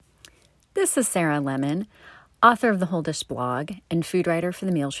This is Sarah Lemon, author of the Whole Dish blog and food writer for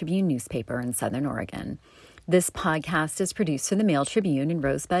the Mail Tribune newspaper in Southern Oregon. This podcast is produced for the Mail Tribune and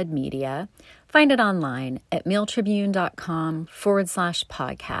Rosebud Media. Find it online at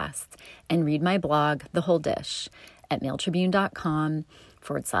mailtribune.com/podcasts and read my blog, The Whole Dish, at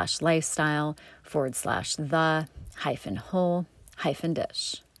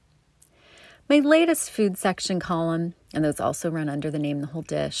mailtribune.com/lifestyle/the-whole-dish. My latest food section column, and those also run under the name The Whole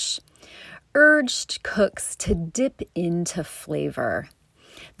Dish, urged cooks to dip into flavor.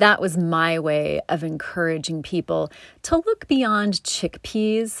 That was my way of encouraging people to look beyond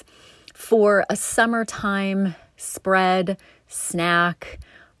chickpeas for a summertime spread, snack,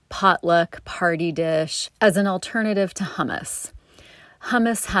 potluck, party dish as an alternative to hummus.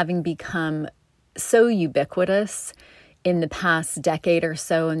 Hummus having become so ubiquitous in the past decade or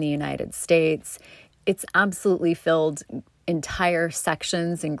so in the United States, it's absolutely filled entire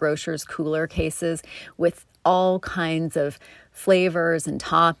sections in grocers' cooler cases with all kinds of flavors and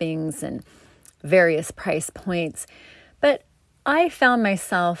toppings and various price points. But I found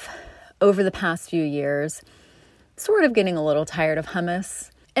myself over the past few years sort of getting a little tired of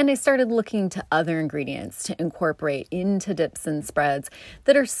hummus. And I started looking to other ingredients to incorporate into dips and spreads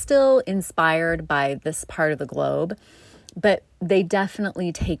that are still inspired by this part of the globe, but they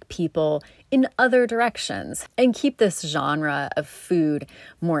definitely take people in other directions and keep this genre of food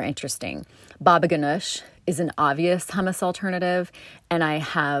more interesting. Baba ganoush is an obvious hummus alternative, and I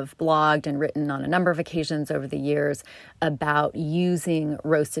have blogged and written on a number of occasions over the years about using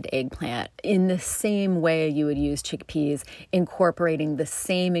roasted eggplant in the same way you would use chickpeas, incorporating the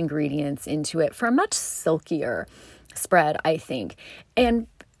same ingredients into it for a much silkier spread, I think. And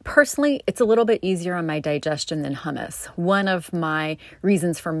personally, it's a little bit easier on my digestion than hummus. One of my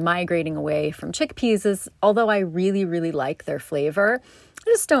reasons for migrating away from chickpeas is, although I really, really like their flavor,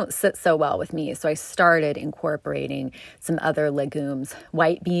 they just don't sit so well with me. So I started incorporating some other legumes.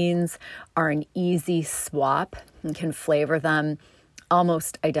 White beans are an easy swap and can flavor them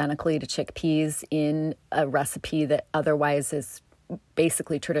almost identically to chickpeas in a recipe that otherwise is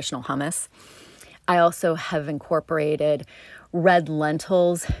basically traditional hummus. I also have incorporated red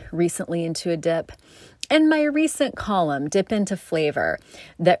lentils recently into a dip. And my recent column, Dip into Flavor,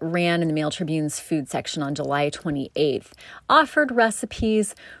 that ran in the Mail Tribune's food section on July 28th, offered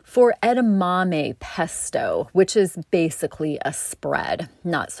recipes for edamame pesto, which is basically a spread,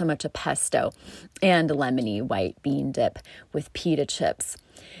 not so much a pesto, and a lemony white bean dip with pita chips.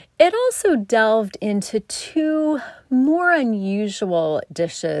 It also delved into two more unusual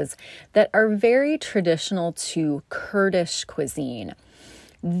dishes that are very traditional to Kurdish cuisine.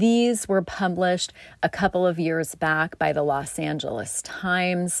 These were published a couple of years back by the Los Angeles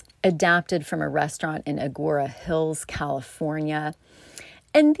Times, adapted from a restaurant in Agoura Hills, California.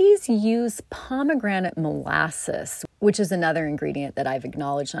 And these use pomegranate molasses, which is another ingredient that I've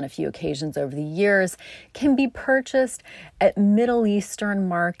acknowledged on a few occasions over the years, can be purchased at Middle Eastern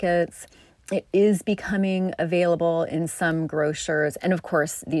markets. It is becoming available in some grocers. And of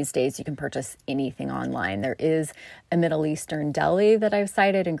course, these days you can purchase anything online. There is a Middle Eastern deli that I've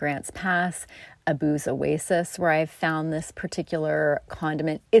cited in Grants Pass, Abu's Oasis, where I've found this particular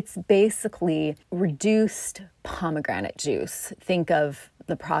condiment. It's basically reduced pomegranate juice. Think of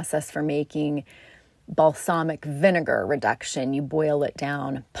the process for making balsamic vinegar reduction. You boil it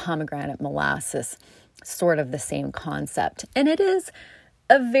down, pomegranate molasses, sort of the same concept. And it is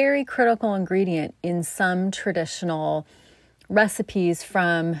a very critical ingredient in some traditional recipes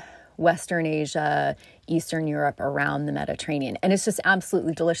from Western Asia, Eastern Europe, around the Mediterranean. And it's just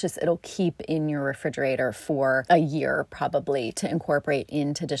absolutely delicious. It'll keep in your refrigerator for a year probably to incorporate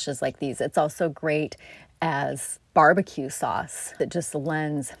into dishes like these. It's also great as barbecue sauce that just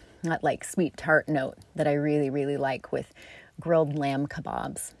lends that like sweet tart note that I really, really like with grilled lamb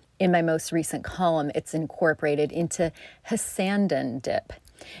kebabs. In my most recent column, it's incorporated into Hasandan dip.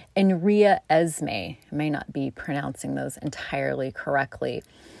 And Ria Esme, I may not be pronouncing those entirely correctly.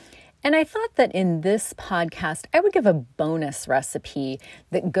 And I thought that in this podcast, I would give a bonus recipe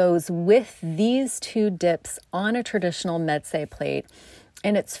that goes with these two dips on a traditional medse plate.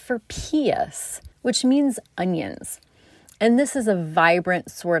 And it's for pillas, which means onions. And this is a vibrant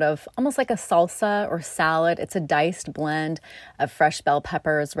sort of, almost like a salsa or salad. It's a diced blend of fresh bell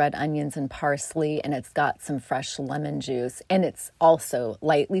peppers, red onions, and parsley, and it's got some fresh lemon juice. And it's also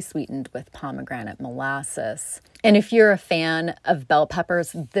lightly sweetened with pomegranate molasses. And if you're a fan of bell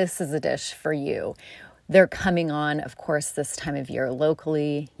peppers, this is a dish for you. They're coming on, of course, this time of year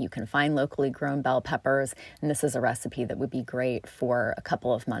locally. You can find locally grown bell peppers, and this is a recipe that would be great for a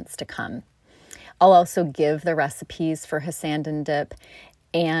couple of months to come. I'll also give the recipes for Hasandan dip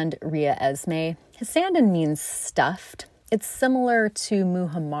and Rhea esme. Hisandin means stuffed. It's similar to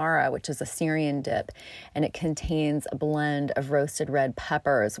muhammara, which is a Syrian dip, and it contains a blend of roasted red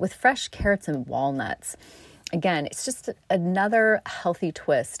peppers with fresh carrots and walnuts. Again, it's just another healthy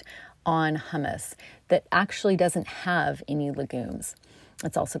twist on hummus that actually doesn't have any legumes.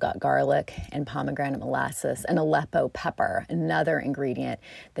 It's also got garlic and pomegranate molasses and Aleppo pepper, another ingredient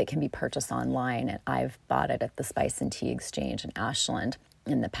that can be purchased online. And I've bought it at the Spice and Tea Exchange in Ashland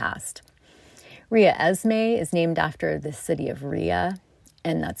in the past. Rhea esme is named after the city of Rhea,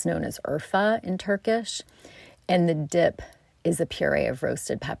 and that's known as Urfa in Turkish. And the dip is a puree of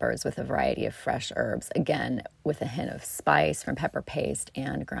roasted peppers with a variety of fresh herbs, again, with a hint of spice from pepper paste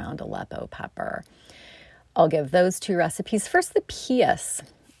and ground Aleppo pepper. I'll give those two recipes. First, the pièce.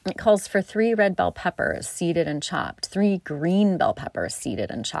 It calls for 3 red bell peppers seeded and chopped, 3 green bell peppers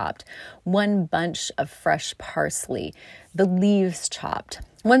seeded and chopped, 1 bunch of fresh parsley, the leaves chopped,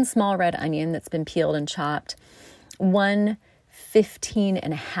 1 small red onion that's been peeled and chopped, 1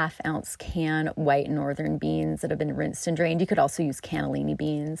 15.5-ounce can white northern beans that have been rinsed and drained. You could also use cannellini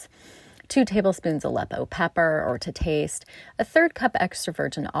beans. 2 tablespoons Aleppo pepper or to taste, a 1/3 cup extra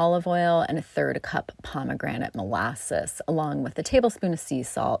virgin olive oil, and a 1/3 cup pomegranate molasses, along with a tablespoon of sea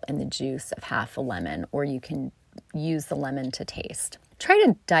salt and the juice of half a lemon, or you can use the lemon to taste. Try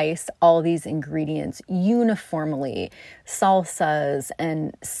to dice all these ingredients uniformly. Salsas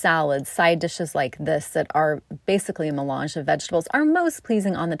and salads, side dishes like this that are basically a melange of vegetables are most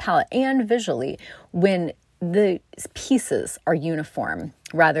pleasing on the palate and visually when the pieces are uniform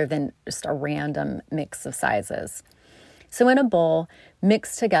rather than just a random mix of sizes. So in a bowl,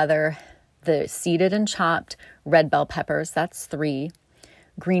 mix together the seeded and chopped red bell peppers, that's 3,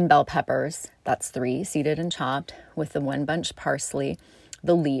 green bell peppers, that's 3, seeded and chopped, with the 1 bunch parsley,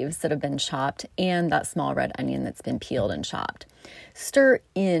 the leaves that have been chopped, and that small red onion that's been peeled and chopped. Stir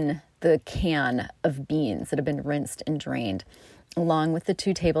in the can of beans that have been rinsed and drained, along with the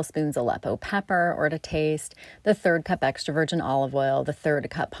 2 tablespoons Aleppo pepper or to taste, the 1/3 cup extra virgin olive oil, the 1/3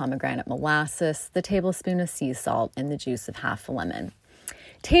 cup pomegranate molasses, the tablespoon of sea salt, and the juice of half a lemon.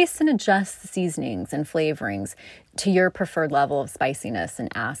 Taste and adjust the seasonings and flavorings to your preferred level of spiciness and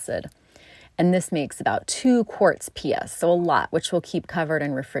acid. And this makes about 2 quarts pièce, so a lot, which will keep covered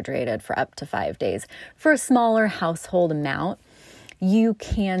and refrigerated for up to 5 days. For a smaller household amount, you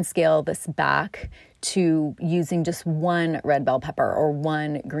can scale this back to using just 1 red bell pepper or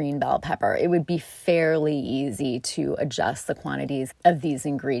 1 green bell pepper. It would be fairly easy to adjust the quantities of these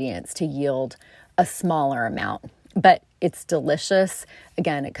ingredients to yield a smaller amount. But it's delicious.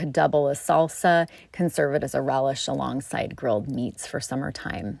 Again, it could double as salsa, can serve it as a relish alongside grilled meats for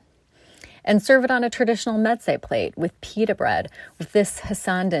summertime. And serve it on a traditional meze plate with pita bread with this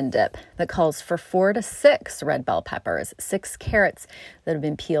Hisandin dip that calls for 4 to 6 red bell peppers, 6 carrots that have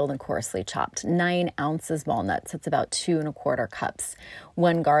been peeled and coarsely chopped, 9 ounces walnuts, that's about 2 1/4 cups,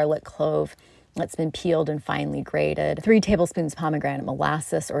 1 garlic clove that's been peeled and finely grated, 3 tablespoons pomegranate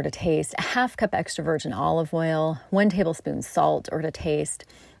molasses or to taste, a 1/2 cup extra virgin olive oil, 1 tablespoon salt or to taste,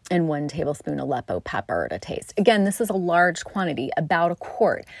 and 1 tablespoon Aleppo pepper to taste. Again, this is a large quantity, about 1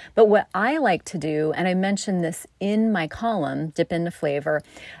 quart. But what I like to do, and I mentioned this in my column, Dip into Flavor,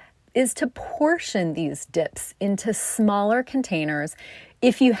 is to portion these dips into smaller containers.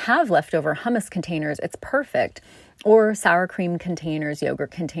 If you have leftover hummus containers, it's perfect. Or sour cream containers,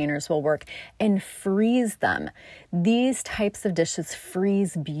 yogurt containers will work, and freeze them. These types of dishes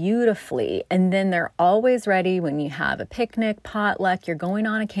freeze beautifully, and then they're always ready when you have a picnic, potluck, you're going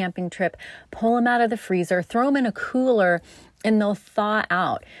on a camping trip, pull them out of the freezer, throw them in a cooler, and they'll thaw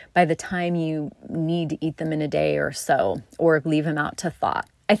out by the time you need to eat them in a day or so, or leave them out to thaw.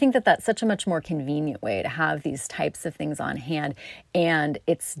 I think that that's such a much more convenient way to have these types of things on hand, and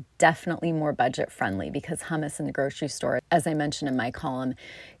it's definitely more budget friendly because hummus in the grocery store, as I mentioned in my column,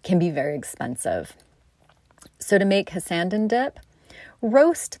 can be very expensive. So to make Hisandin dip,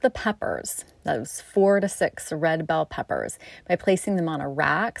 roast the peppers, those 4 to 6 red bell peppers, by placing them on a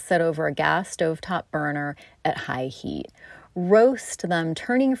rack set over a gas stovetop burner at high heat. Roast them,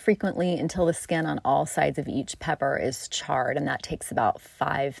 turning frequently until the skin on all sides of each pepper is charred, and that takes about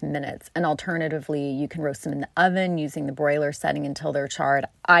 5 minutes. And alternatively, you can roast them in the oven using the broiler setting until they're charred.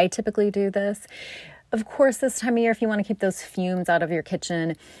 I typically do this. Of course, this time of year, if you want to keep those fumes out of your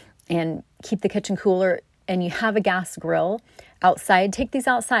kitchen and keep the kitchen cooler, and you have a gas grill outside, take these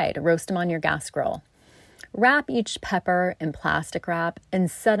outside, roast them on your gas grill. Wrap each pepper in plastic wrap and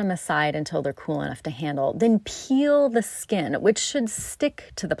set them aside until they're cool enough to handle. Then peel the skin, which should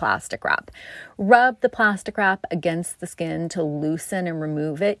stick to the plastic wrap. Rub the plastic wrap against the skin to loosen and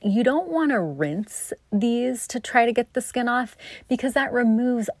remove it. You don't want to rinse these to try to get the skin off because that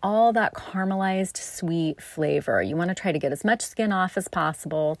removes all that caramelized sweet flavor. You want to try to get as much skin off as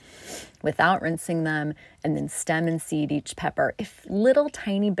possible without rinsing them, and then stem and seed each pepper. If little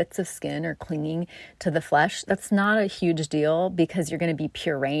tiny bits of skin are clinging to the flesh, that's not a huge deal because you're going to be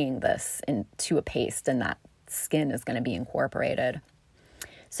pureeing this into a paste and that skin is going to be incorporated.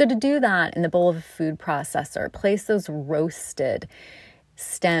 So to do that in the bowl of a food processor, place those roasted,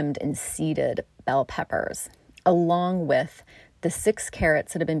 stemmed, and seeded bell peppers along with the 6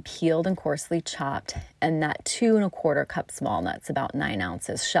 carrots that have been peeled and coarsely chopped, and that 2 1/4 cups walnuts, about 9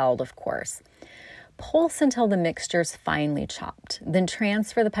 ounces, shelled, of course. Pulse until the mixture's finely chopped. Then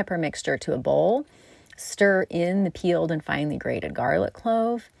transfer the pepper mixture to a bowl. Stir in the peeled and finely grated garlic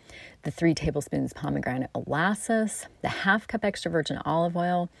clove, the 3 tablespoons pomegranate molasses, the 1/2 cup extra virgin olive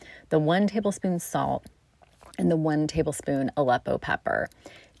oil, the 1 tablespoon salt, and the 1 tablespoon Aleppo pepper.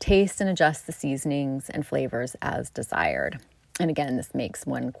 Taste and adjust the seasonings and flavors as desired. And again, this makes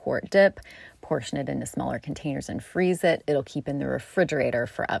 1 quart dip. Portion it into smaller containers and freeze it. It'll keep in the refrigerator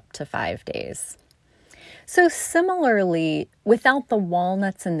for up to 5 days. So similarly, without the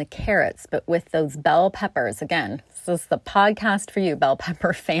walnuts and the carrots, but with those bell peppers, again, this is the podcast for you, bell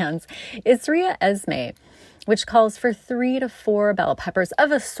pepper fans, is Ria Esme, which calls for 3 to 4 bell peppers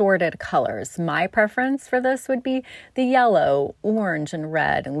of assorted colors. My preference for this would be the yellow, orange, and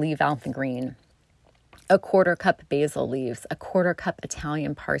red, and leave out the green. A 1/4 cup basil leaves, a 1/4 cup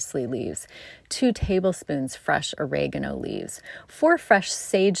Italian parsley leaves, 2 tablespoons fresh oregano leaves, 4 fresh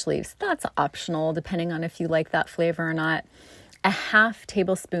sage leaves. That's optional depending on if you like that flavor or not. A 1/2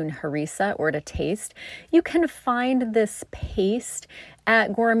 tablespoon harissa, or to taste. You can find this paste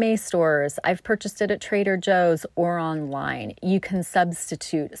at gourmet stores. I've purchased it at Trader Joe's or online. You can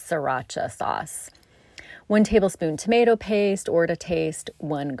substitute sriracha sauce. 1 tablespoon tomato paste, or to taste,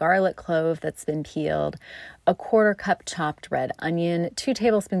 1 garlic clove that's been peeled, a 1/4 cup chopped red onion, 2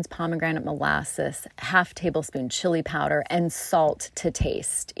 tablespoons pomegranate molasses, 1/2 tablespoon chili powder, and salt to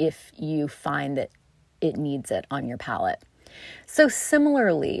taste if you find that it needs it on your palate. So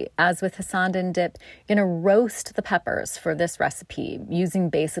similarly, as with Hassan dip, you're going to roast the peppers for this recipe using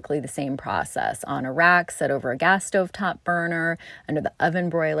basically the same process on a rack set over a gas stove top burner, under the oven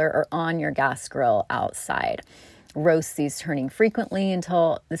broiler, or on your gas grill outside. Roast these, turning frequently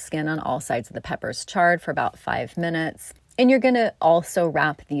until the skin on all sides of the peppers charred for about 5 minutes. And you're going to also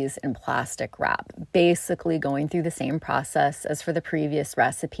wrap these in plastic wrap, basically going through the same process as for the previous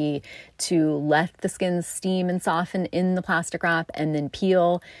recipe to let the skins steam and soften in the plastic wrap and then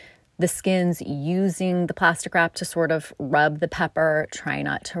peel the skins using the plastic wrap to sort of rub the pepper. Try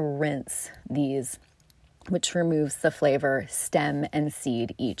not to rinse these, which removes the flavor. Stem and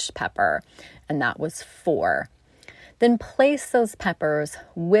seed each pepper. And that was 4. Then place those peppers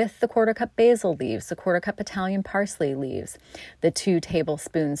with the 1/4 cup basil leaves, the 1/4 cup Italian parsley leaves, the 2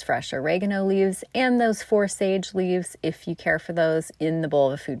 tablespoons fresh oregano leaves, and those 4 sage leaves, if you care for those, in the bowl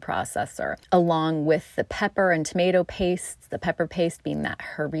of a food processor, along with the pepper and tomato pastes, the pepper paste being that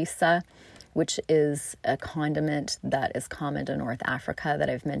harissa, which is a condiment that is common to North Africa that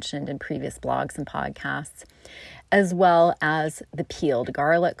I've mentioned in previous blogs and podcasts, as well as the peeled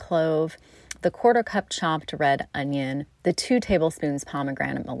garlic clove, the 1/4 cup chopped red onion, the 2 tablespoons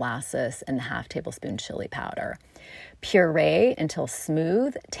pomegranate molasses, and the 1/2 tablespoon chili powder. Puree until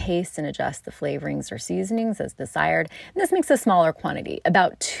smooth. Taste and adjust the flavorings or seasonings as desired. And this makes a smaller quantity,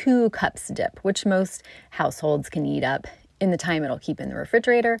 about 2 cups dip, which most households can eat up in the time it'll keep in the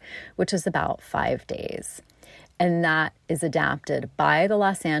refrigerator, which is about 5 days. And that is adapted by the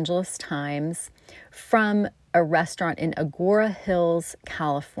Los Angeles Times from a restaurant in Agora Hills,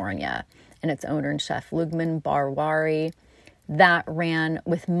 California, and its owner and chef Lugman Barwari. That ran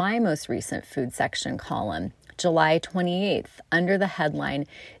with my most recent food section column, July 28th, under the headline,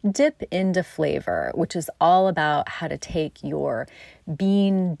 Dip into Flavor, which is all about how to take your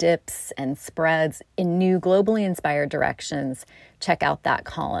bean dips and spreads in new globally inspired directions. Check out that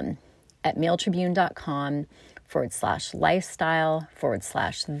column at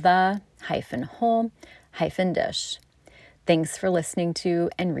mailtribune.com/lifestyle/the-whole-dish. Thanks for listening to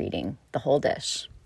and reading The Whole Dish.